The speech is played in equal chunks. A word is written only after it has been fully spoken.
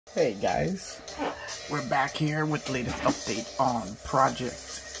Hey guys, we're back here with the latest update on Project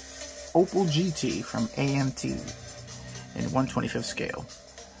Opel GT from AMT in 1/25th scale.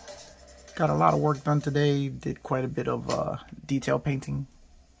 Got a lot of work done today, did quite a bit of detail painting,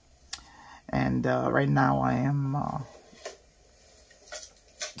 and right now I am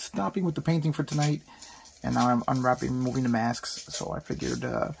stopping with the painting for tonight, and now I'm unwrapping, removing the masks, so I figured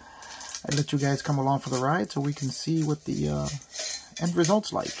I'd let you guys come along for the ride so we can see what the end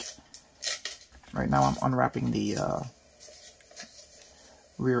result's like. Right now I'm unwrapping the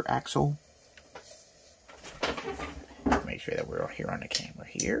rear axle. Make sure that we're here on the camera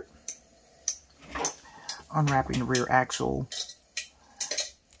here. Unwrapping the rear axle,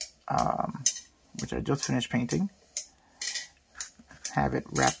 which I just finished painting. Have it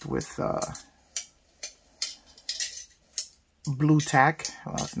wrapped with blue tack.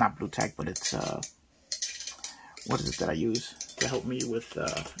 Well, it's not blue tack, but it's what is it that I use to help me with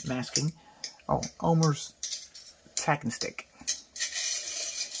masking? Oh, Elmer's tack and stick.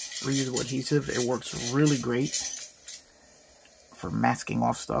 Reusable adhesive. It works really great for masking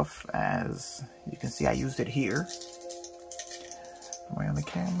off stuff. As you can see, I used it here. Am I on the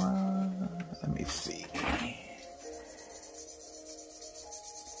camera? Let me see.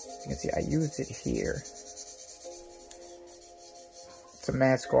 You can see I used it here to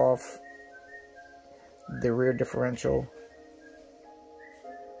mask off the rear differential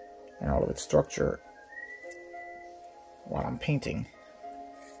and all of its structure while I'm painting.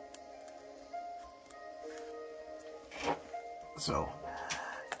 So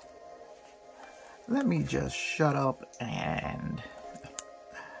let me just shut up and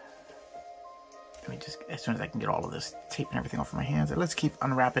let me just, as soon as I can get all of this tape and everything off my hands, let's keep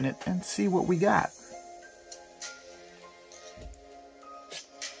unwrapping it and see what we got.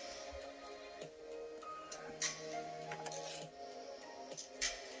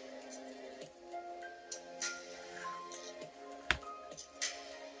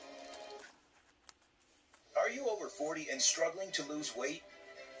 Are you over 40 and struggling to lose weight?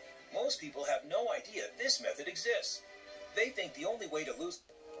 Most people have no idea this method exists. They think the only way to lose...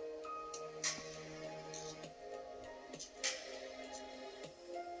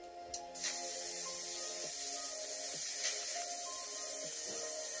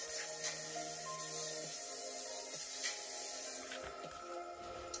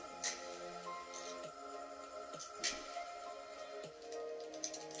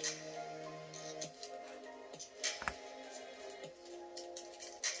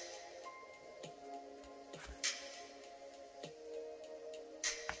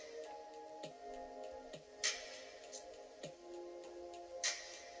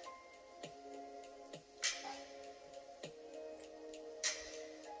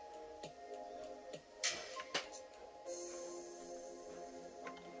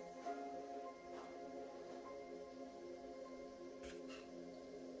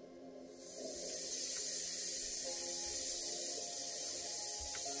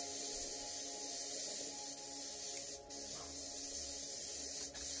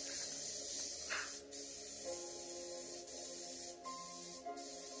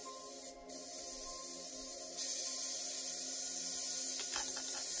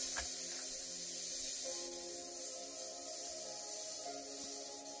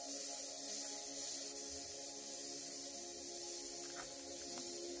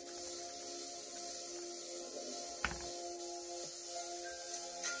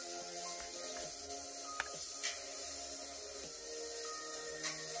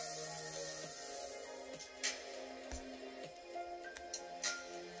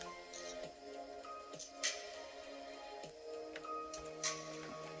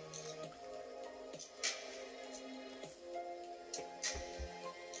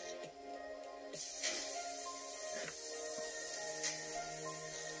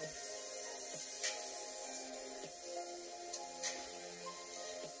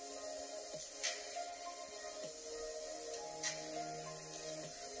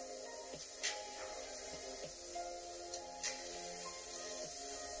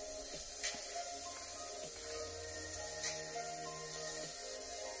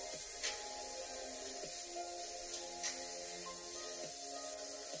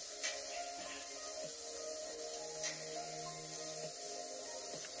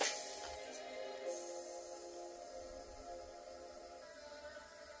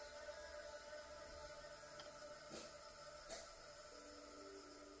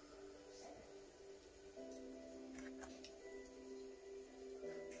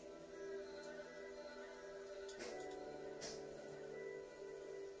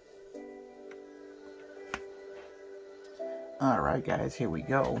 Alright guys, here we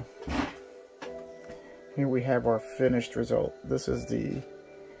go. Here we have our finished result. This is the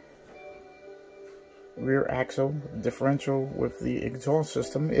rear axle differential with the exhaust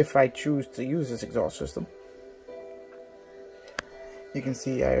system, if I choose to use this exhaust system. You can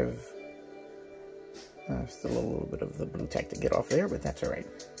see I've still a little bit of the blue tack to get off there, but that's alright.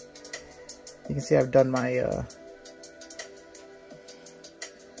 You can see I've done my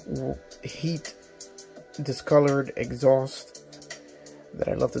heat discolored exhaust that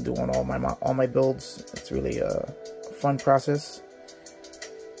I love to do on all my builds. It's really a fun process.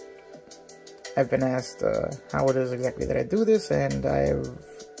 I've been asked how it is exactly that I do this, and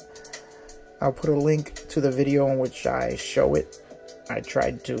I'll put a link to the video in which I show it. I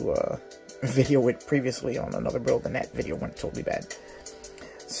tried to video it previously on another build, and that video went totally bad.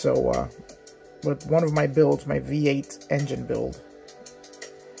 So with one of my builds, my V8 engine build,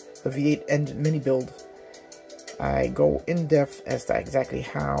 the V8 engine mini build, I go in depth as to exactly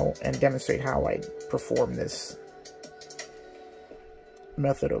how and demonstrate how I perform this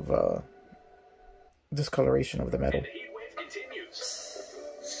method of discoloration of the metal.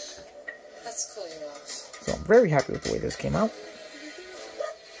 That's cool, you know. So I'm very happy with the way this came out.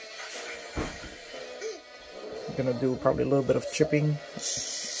 I'm gonna do probably a little bit of chipping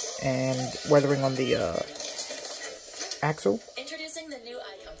and weathering on the axle. Introducing the new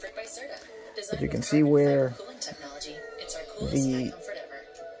iComfort by Serta. But you can see where the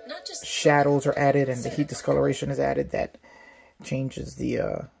shadows are added and the heat discoloration is added. That changes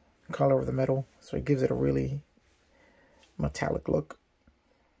the color of the metal, so it gives it a really metallic look.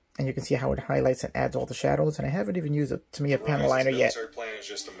 And you can see how it highlights and adds all the shadows. And I haven't even used a Tamiya panel liner yet,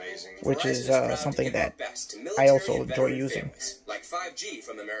 which is something that I also enjoy using.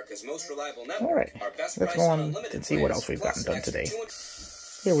 Alright, let's go on and see what else we've gotten done today.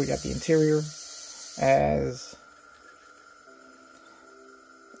 Here we got the interior, as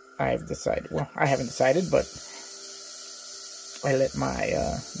I've decided. Well, I haven't decided, but I let my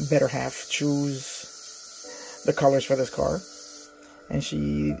better half choose the colors for this car. And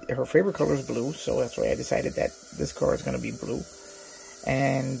her favorite color is blue, so that's why I decided that this car is going to be blue.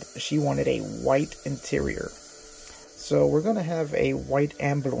 And she wanted a white interior. So we're going to have a white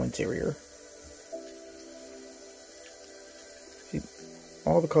and blue interior. See,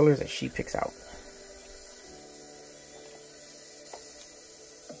 all the colors that she picks out.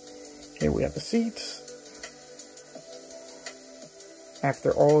 Here we have the seats.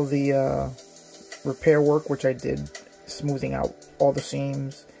 After all the repair work, which I did, smoothing out all the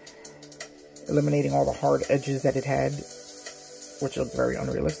seams, eliminating all the hard edges that it had, which looked very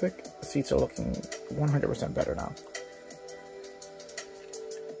unrealistic. The seats are looking 100% better now.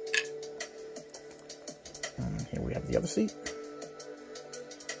 And here we have the other seat.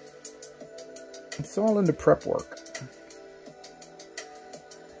 It's all in the prep work.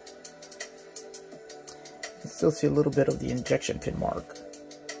 You still see a little bit of the injection pin mark,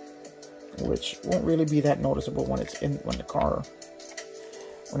 which won't really be that noticeable when it's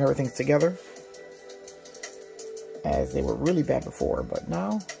when everything's together, as they were really bad before, but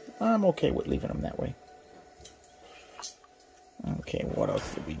now I'm okay with leaving them that way. Okay, what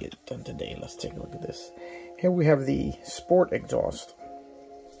else did we get done today? Let's take a look at this. Here we have the sport exhaust.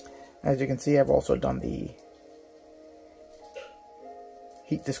 As you can see, I've also done the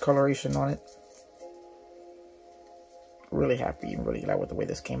heat discoloration on it. Really happy and really glad with the way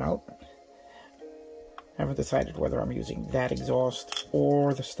this came out. Haven't decided whether I'm using that exhaust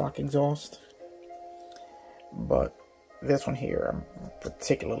or the stock exhaust, but this one here I'm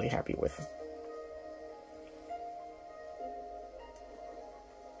particularly happy with.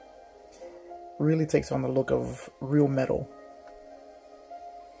 Really takes on the look of real metal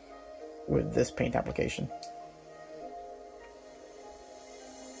with this paint application.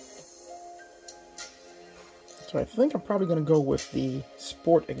 So I think I'm probably going to go with the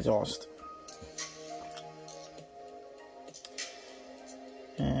sport exhaust.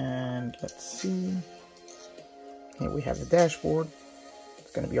 And let's see. Here we have the dashboard.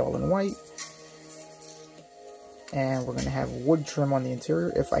 It's going to be all in white. And we're going to have wood trim on the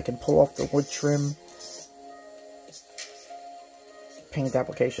interior. If I can pull off the wood trim paint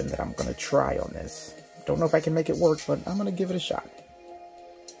application that I'm going to try on this. Don't know if I can make it work, but I'm going to give it a shot.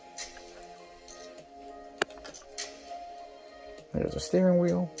 There's a steering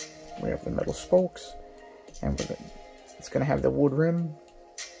wheel. We have the metal spokes. And it's going to have the wood rim.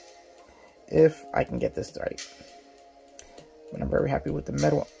 If I can get this right. But I'm very happy with the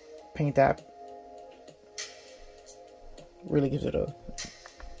metal paint app. Really gives it a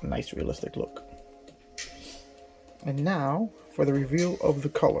nice realistic look. And now for the reveal of the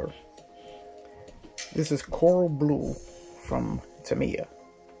color. This is coral blue from Tamiya.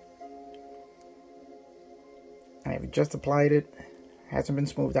 I have just applied it. Hasn't been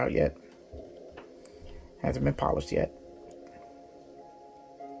smoothed out yet. Hasn't been polished yet.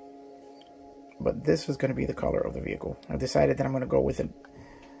 But this is going to be the color of the vehicle. I've decided that I'm going to go with a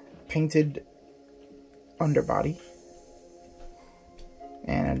painted underbody.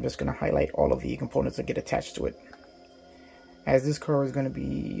 And I'm just going to highlight all of the components that get attached to it. As this car is going to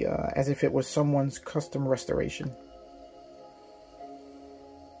be as if it was someone's custom restoration.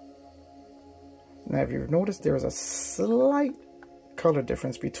 Now, if you've noticed, there's a slight color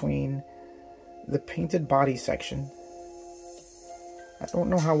difference between the painted body section. I don't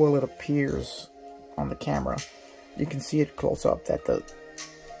know how well it appears on the camera. You can see it close up that the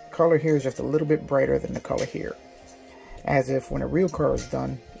color here is just a little bit brighter than the color here. As if when a real car is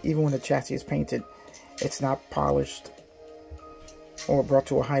done, even when the chassis is painted, it's not polished or brought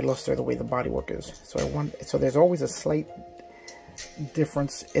to a high luster the way the bodywork is. So there's always a slight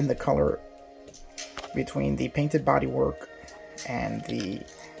difference in the color between the painted bodywork and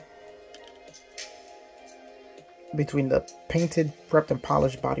between the painted, prepped, and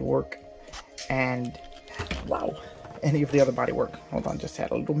polished bodywork and, wow, any of the other bodywork. Hold on, just had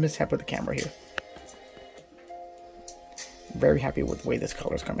a little mishap with the camera here. Very happy with the way this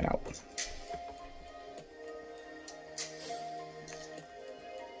color is coming out.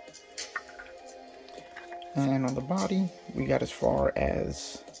 And on the body, we got as far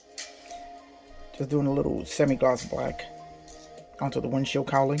as just doing a little semi-gloss black onto the windshield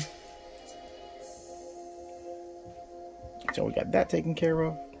cowling. So we got that taken care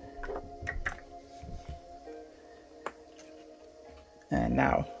of. And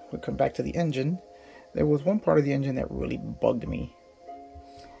now we come back to the engine. There was one part of the engine that really bugged me,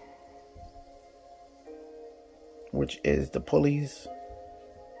 which is the pulleys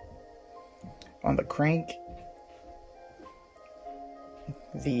on the crank,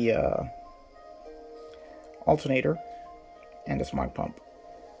 the alternator, and the smog pump.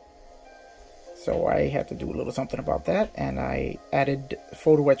 So I had to do a little something about that, and I added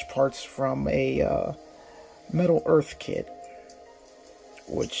photo etch parts from a metal earth kit,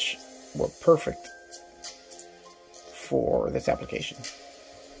 which were perfect for this application.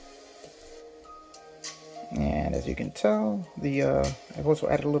 And as you can tell, I've also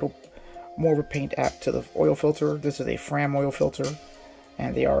added a little more of a paint app to the oil filter. This is a Fram oil filter,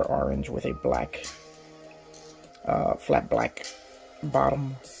 and they are orange with a black, flat black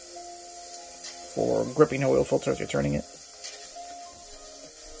bottom for gripping the oil filter as you're turning it.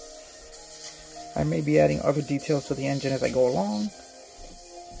 I may be adding other details to the engine as I go along,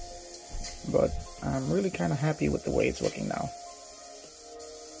 but I'm really kind of happy with the way it's looking now.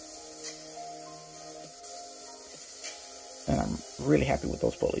 And I'm really happy with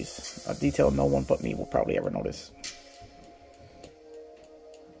those pulleys. A detail no one but me will probably ever notice.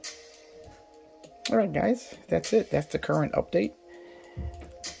 Alright guys, that's it. That's the current update.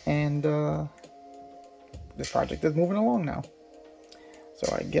 And the project is moving along now.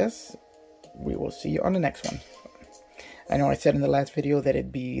 So I guess we will see you on the next one. I know I said in the last video that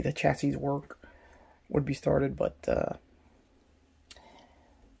it'd be the chassis work would be started, but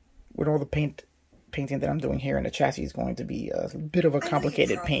with all the painting that I'm doing here, and the chassis is going to be a bit of a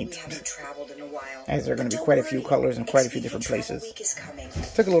complicated paint, as there are going to be quite a few colors and quite a few different places.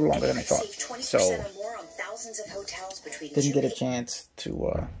 It took a little longer than I thought, so didn't get a chance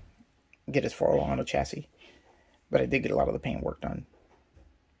to get as far along on the chassis, but I did get a lot of the paint work done.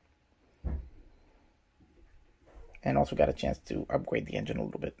 And also got a chance to upgrade the engine a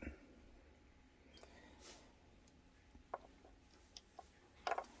little bit.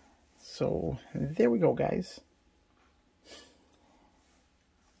 So there we go, guys.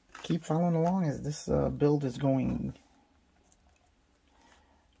 Keep following along as this build is going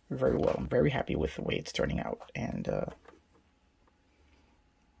very well. I'm very happy with the way it's turning out, and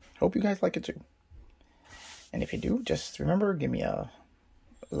hope you guys like it too. And if you do, just remember, give me a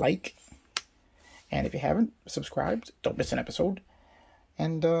like. And if you haven't subscribed, don't miss an episode.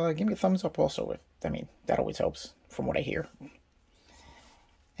 And give me a thumbs up also. I mean, that always helps from what I hear.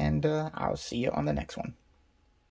 And I'll see you on the next one.